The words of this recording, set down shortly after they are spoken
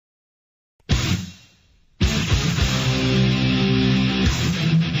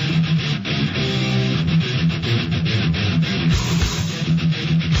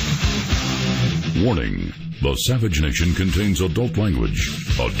Warning: the Savage Nation contains adult language,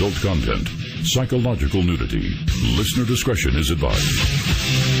 adult content, psychological nudity. Listener discretion is advised.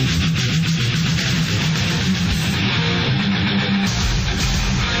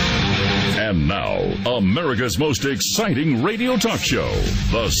 And now, America's most exciting radio talk show,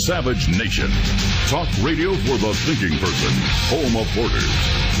 The Savage Nation. Talk radio for the thinking person, home of borders,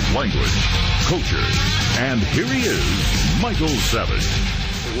 language, culture. And here he is, Michael Savage.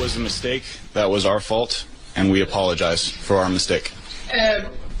 It was a mistake. That was our fault, and we apologize for our mistake.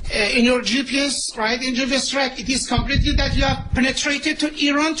 In your GPS, right, in GPS track, it is completely that you have penetrated to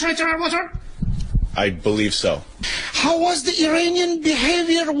Iran territorial water? I believe so. How was the Iranian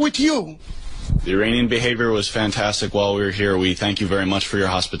behavior with you? The Iranian behavior was fantastic while we were here. We thank you very much for your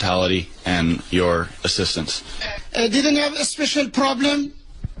hospitality and your assistance. Didn't have a special problem?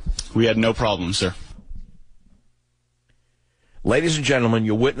 We had no problem, sir. Ladies and gentlemen,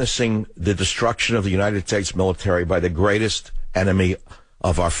 you're witnessing the destruction of the United States military by the greatest enemy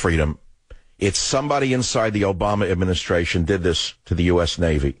of our freedom. It's somebody inside the Obama administration did this to the U.S.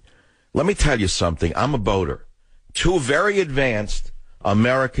 Navy. Let me tell you something. I'm a boater. Two very advanced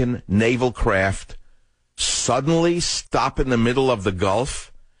American naval craft suddenly stop in the middle of the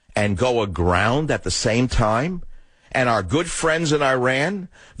Gulf and go aground at the same time. And our good friends in Iran,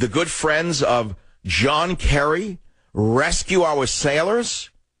 the good friends of John Kerry, rescue our sailors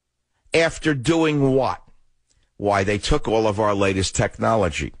after doing what? Why, they took all of our latest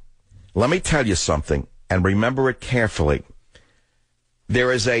technology. Let me tell you something, and remember it carefully.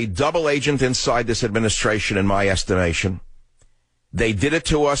 There is a double agent inside this administration, in my estimation. They did it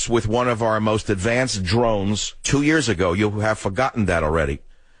to us with one of our most advanced drones 2 years ago. You have forgotten that already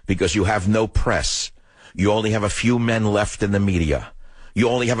because you have no press. You only have a few men left in the media. You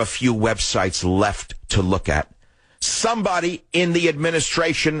only have a few websites left to look at. Somebody in the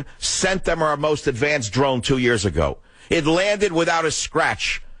administration sent them our most advanced drone 2 years ago. It landed without a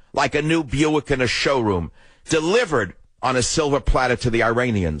scratch, like a new Buick in a showroom, delivered on a silver platter to the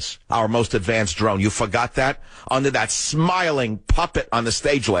Iranians, our most advanced drone. You forgot that? Under that smiling puppet on the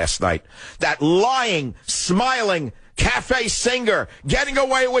stage last night. That lying, smiling cafe singer getting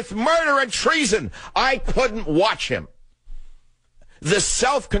away with murder and treason. I couldn't watch him. The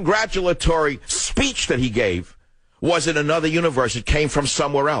self-congratulatory speech that he gave was in another universe. It came from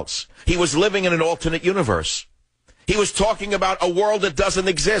somewhere else. He was living in an alternate universe. He was talking about a world that doesn't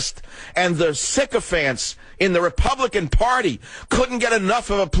exist. And the sycophants in the Republican Party couldn't get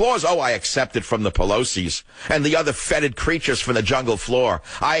enough of applause. Oh, I accept it from the Pelosi's and the other fetid creatures from the jungle floor.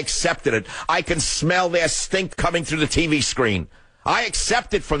 I accepted it. I can smell their stink coming through the TV screen. I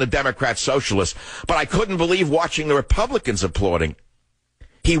accept it from the Democrat Socialists. But I couldn't believe watching the Republicans applauding.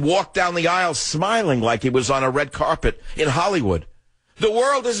 He walked down the aisle smiling like he was on a red carpet in Hollywood. The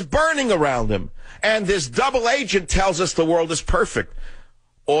world is burning around him. And this double agent tells us the world is perfect.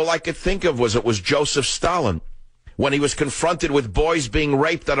 All I could think of was it was Joseph Stalin when he was confronted with boys being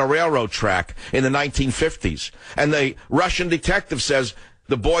raped on a railroad track in the 1950s. And the Russian detective says,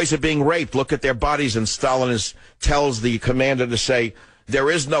 the boys are being raped. Look at their bodies. And Stalin tells the commander to say, there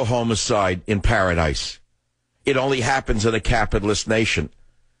is no homicide in paradise. It only happens in a capitalist nation.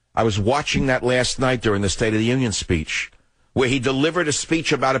 I was watching that last night during the State of the Union speech, where he delivered a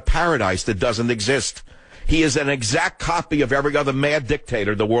speech about a paradise that doesn't exist. He is an exact copy of every other mad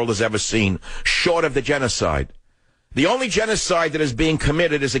dictator the world has ever seen, short of the genocide. The only genocide that is being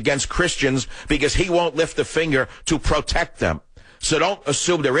committed is against Christians because he won't lift a finger to protect them. So don't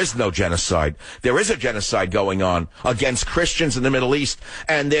assume there is no genocide. There is a genocide going on against Christians in the Middle East,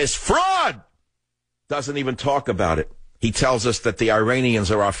 and there's fraud. Doesn't even talk about it. He tells us that the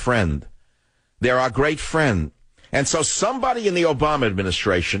Iranians are our friend. They're our great friend. And so somebody in the Obama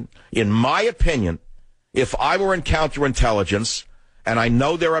administration, in my opinion, if I were in counterintelligence, and I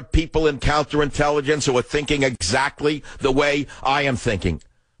know there are people in counterintelligence who are thinking exactly the way I am thinking,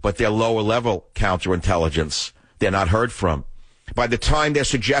 but they're lower level counterintelligence. They're not heard from. By the time their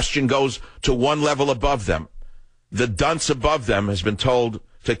suggestion goes to one level above them, the dunce above them has been told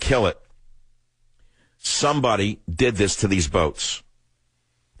to kill it. Somebody did this to these boats.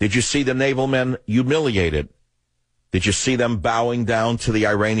 Did you see the naval men humiliated? Did you see them bowing down to the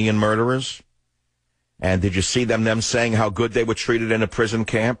Iranian murderers? And did you see them saying how good they were treated in a prison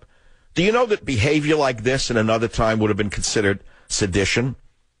camp? Do you know that behavior like this in another time would have been considered sedition?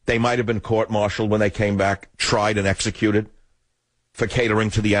 They might have been court-martialed when they came back, tried and executed for catering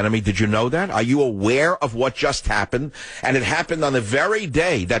to the enemy. Did you know that? Are you aware of what just happened? And it happened on the very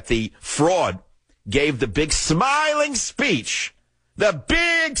day that the fraud gave the big smiling speech, the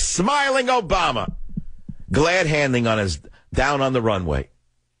big smiling Obama, glad handing on his down on the runway.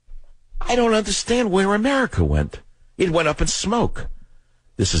 I don't understand where America went. It went up in smoke.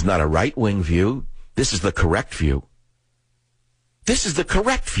 This is not a right-wing view. This is the correct view. This is the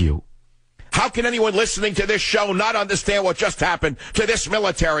correct view. How can anyone listening to this show not understand what just happened to this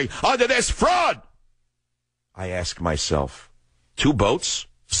military under this fraud? I ask myself. 2 boats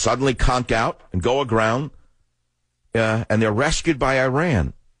suddenly conk out and go aground, and they're rescued by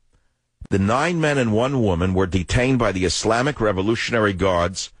Iran. The 9 men and 1 woman were detained by the Islamic Revolutionary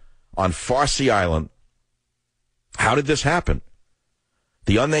Guards on Farsi Island. How did this happen?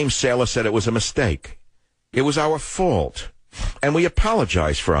 The unnamed sailor said it was a mistake. It was our fault, and we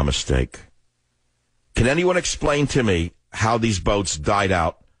apologize for our mistake. Can anyone explain to me how these boats died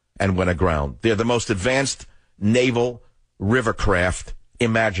out and went aground? They're the most advanced naval river craft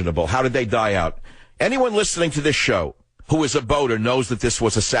imaginable. How did they die out? Anyone listening to this show who is a boater knows that this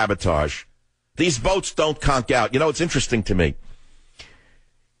was a sabotage. These boats don't conk out. You know, it's interesting to me.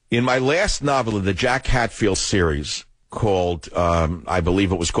 In my last novel in the Jack Hatfield series called, I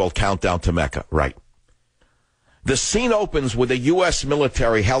believe it was called Countdown to Mecca, right? The scene opens with a U.S.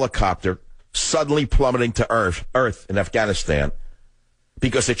 military helicopter suddenly plummeting to Earth in Afghanistan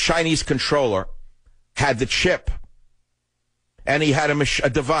because a Chinese controller had the chip and he had a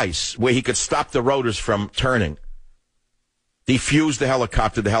device where he could stop the rotors from turning. Defused the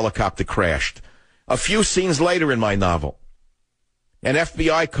helicopter crashed. A few scenes later in my novel, an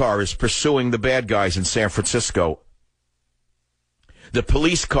FBI car is pursuing the bad guys in San Francisco. The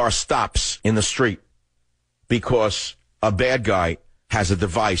police car stops in the street because a bad guy has a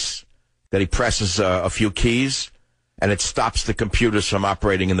device that he presses a few keys, and it stops the computers from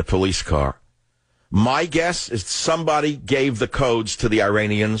operating in the police car. My guess is somebody gave the codes to the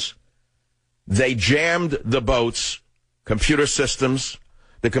Iranians. They jammed the boats, computer systems.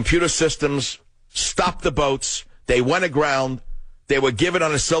 The computer systems stopped the boats. They went aground. They were given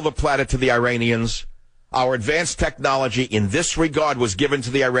on a silver platter to the Iranians. Our advanced technology in this regard was given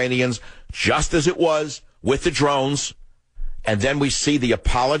to the Iranians just as it was with the drones. And then we see the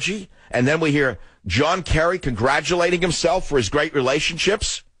apology. And then we hear John Kerry congratulating himself for his great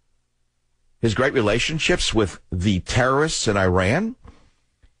relationships with the terrorists in Iran.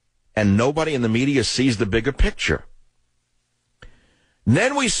 And nobody in the media sees the bigger picture.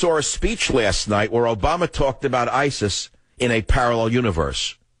 Then we saw a speech last night where Obama talked about ISIS in a parallel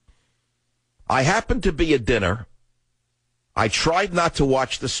universe. I happened to be at dinner. I tried not to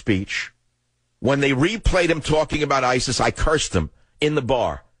watch the speech. When they replayed him talking about ISIS, I cursed him in the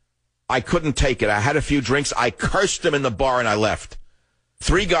bar. I couldn't take it. I had a few drinks. I cursed him in the bar and I left.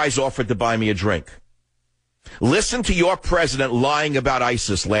 3 guys offered to buy me a drink. Listen to your president lying about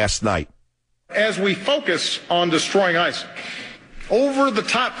ISIS last night. As we focus on destroying ISIS,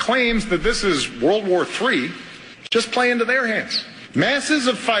 over-the-top claims that this is World War III just play into their hands. Masses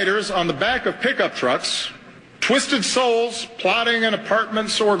of fighters on the back of pickup trucks, twisted souls plotting in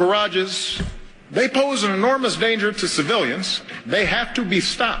apartments or garages, they pose an enormous danger to civilians. They have to be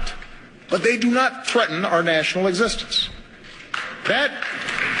stopped. But they do not threaten our national existence. That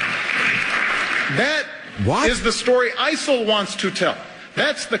is the story ISIL wants to tell.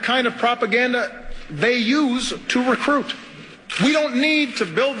 That's the kind of propaganda they use to recruit. We don't need to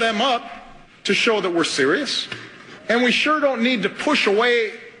build them up to show that we're serious. And we sure don't need to push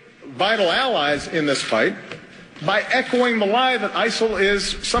away vital allies in this fight by echoing the lie that ISIL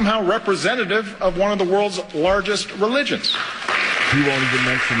is somehow representative of one of the world's largest religions. He won't even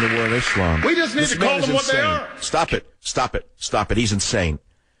mention the word Islam. We just need to call them what they are. Stop it. Stop it. Stop it. He's insane.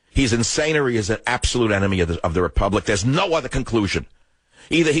 He's insane or he is an absolute enemy of the Republic. There's no other conclusion.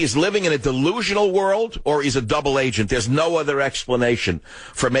 Either he's living in a delusional world or he's a double agent. There's no other explanation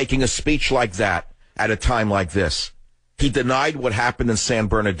for making a speech like that at a time like this. He denied what happened in San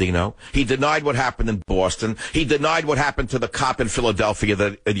Bernardino. He denied what happened in Boston. He denied what happened to the cop in Philadelphia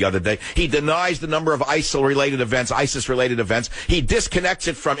the other day. He denies the number of ISIS-related events. He disconnects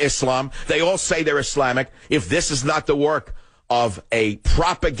it from Islam. They all say they're Islamic. If this is not the work of a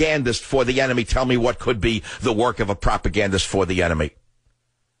propagandist for the enemy, tell me what could be the work of a propagandist for the enemy.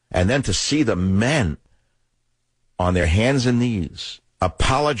 And then to see the men on their hands and knees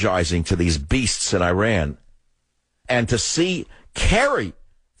apologizing to these beasts in Iran, and to see Kerry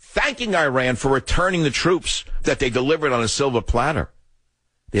thanking Iran for returning the troops that they delivered on a silver platter.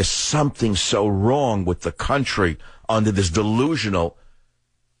 There's something so wrong with the country under this delusional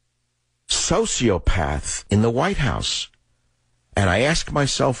sociopath in the White House. And I ask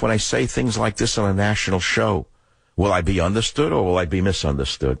myself when I say things like this on a national show, will I be understood or will I be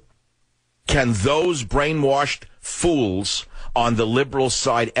misunderstood? Can those brainwashed fools on the liberal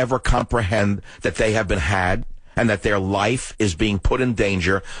side ever comprehend that they have been had and that their life is being put in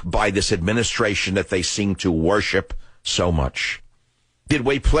danger by this administration that they seem to worship so much. Did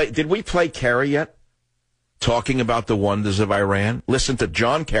we play Kerry yet? Talking about the wonders of Iran? Listen to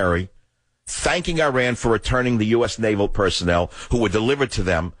John Kerry thanking Iran for returning the U.S. naval personnel who were delivered to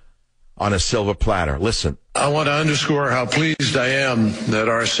them on a silver platter. Listen. I want to underscore how pleased I am that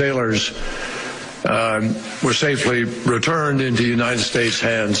our sailors were safely returned into United States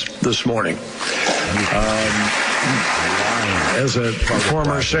hands this morning. As a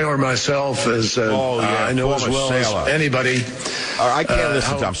former sailor myself, I know as well as anybody. I can't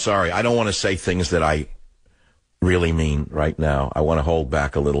listen to, I'm sorry. I don't want to say things that I really mean right now. I want to hold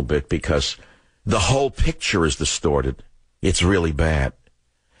back a little bit because the whole picture is distorted. It's really bad.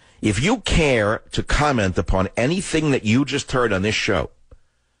 If you care to comment upon anything that you just heard on this show,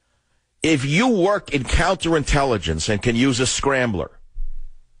 if you work in counterintelligence and can use a scrambler,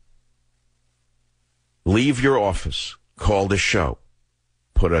 leave your office, call the show,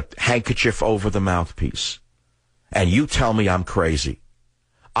 put a handkerchief over the mouthpiece, and you tell me I'm crazy.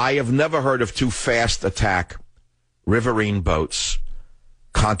 I have never heard of two fast attack riverine boats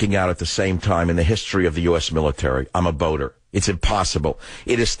conking out at the same time in the history of the U.S. military. I'm a boater. It's impossible.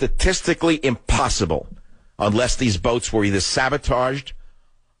 It is statistically impossible unless these boats were either sabotaged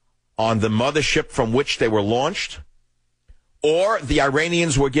on the mothership from which they were launched, or the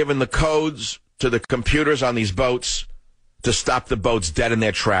Iranians were given the codes to the computers on these boats to stop the boats dead in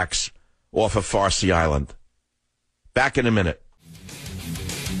their tracks off of Farsi Island. Back in a minute.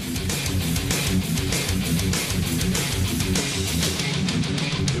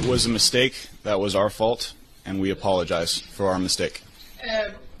 It was a mistake. That was our fault, and we apologize for our mistake.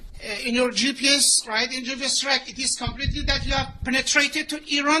 In your GPS, right, in GPS track, it is completely that you have penetrated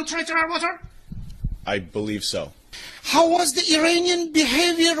to Iran territorial water? I believe so. How was the Iranian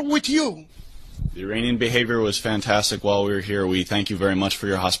behavior with you? The Iranian behavior was fantastic while we were here. We thank you very much for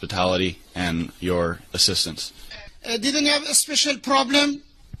your hospitality and your assistance. Didn't you have a special problem?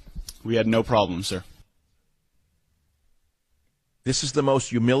 We had no problem, sir. This is the most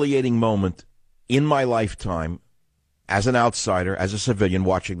humiliating moment in my lifetime as an outsider, as a civilian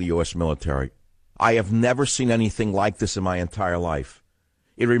watching the U.S. military. I have never seen anything like this in my entire life.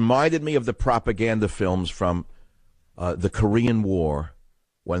 It reminded me of the propaganda films from the Korean War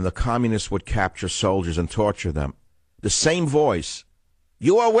when the communists would capture soldiers and torture them. The same voice.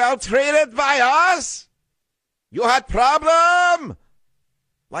 You were well treated by us? You had problem?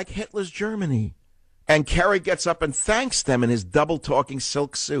 Like Hitler's Germany. And Kerry gets up and thanks them in his double-talking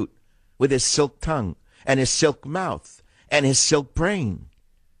silk suit with his silk tongue and his silk mouth and his silk brain.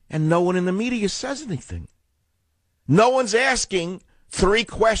 And no one in the media says anything. No one's asking three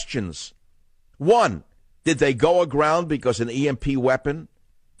questions. One, did they go aground because an EMP weapon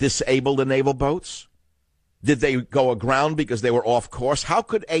disabled the naval boats? Did they go aground because they were off course? How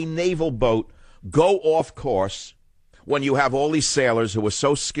could a naval boat go off course when you have all these sailors who are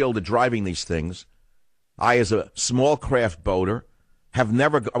so skilled at driving these things? I, as a small craft boater, have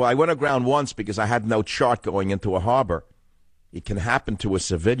never... Well, I went aground once because I had no chart going into a harbor. It can happen to a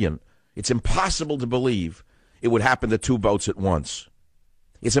civilian. It's impossible to believe it would happen to two boats at once.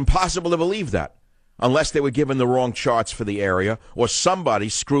 It's impossible to believe that unless they were given the wrong charts for the area or somebody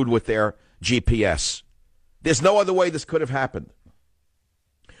screwed with their GPS. There's no other way this could have happened.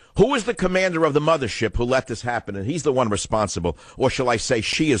 Who is the commander of the mothership who let this happen? And he's the one responsible. Or shall I say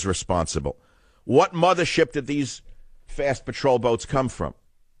she is responsible? What mothership did these fast patrol boats come from?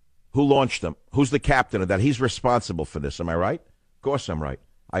 Who launched them? Who's the captain of that? He's responsible for this. Am I right? Of course I'm right.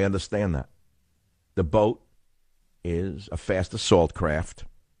 I understand that. The boat is a fast assault craft.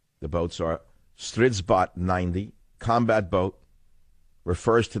 The boats are Stridsbot 90, combat boat,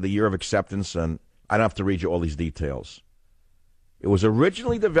 refers to the year of acceptance, and I don't have to read you all these details. It was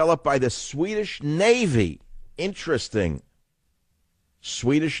originally developed by the Swedish Navy. Interesting.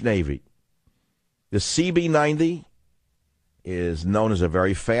 Swedish Navy. The CB-90 is known as a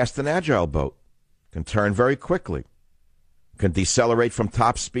very fast and agile boat. Can turn very quickly. Can decelerate from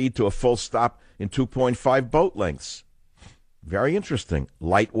top speed to a full stop in 2.5 boat lengths. Very interesting.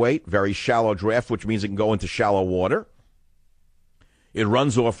 Lightweight, very shallow draft, which means it can go into shallow water. It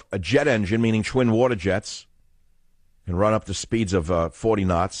runs off a jet engine, meaning twin water jets. Can run up to speeds of 40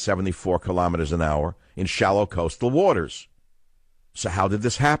 knots, 74 kilometers an hour, in shallow coastal waters. So how did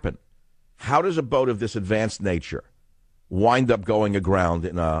this happen? How does a boat of this advanced nature wind up going aground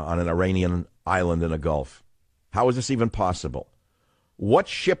on an Iranian island in a Gulf? How is this even possible? What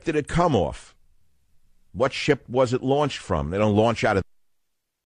ship did it come off? What ship was it launched from? They don't launch out of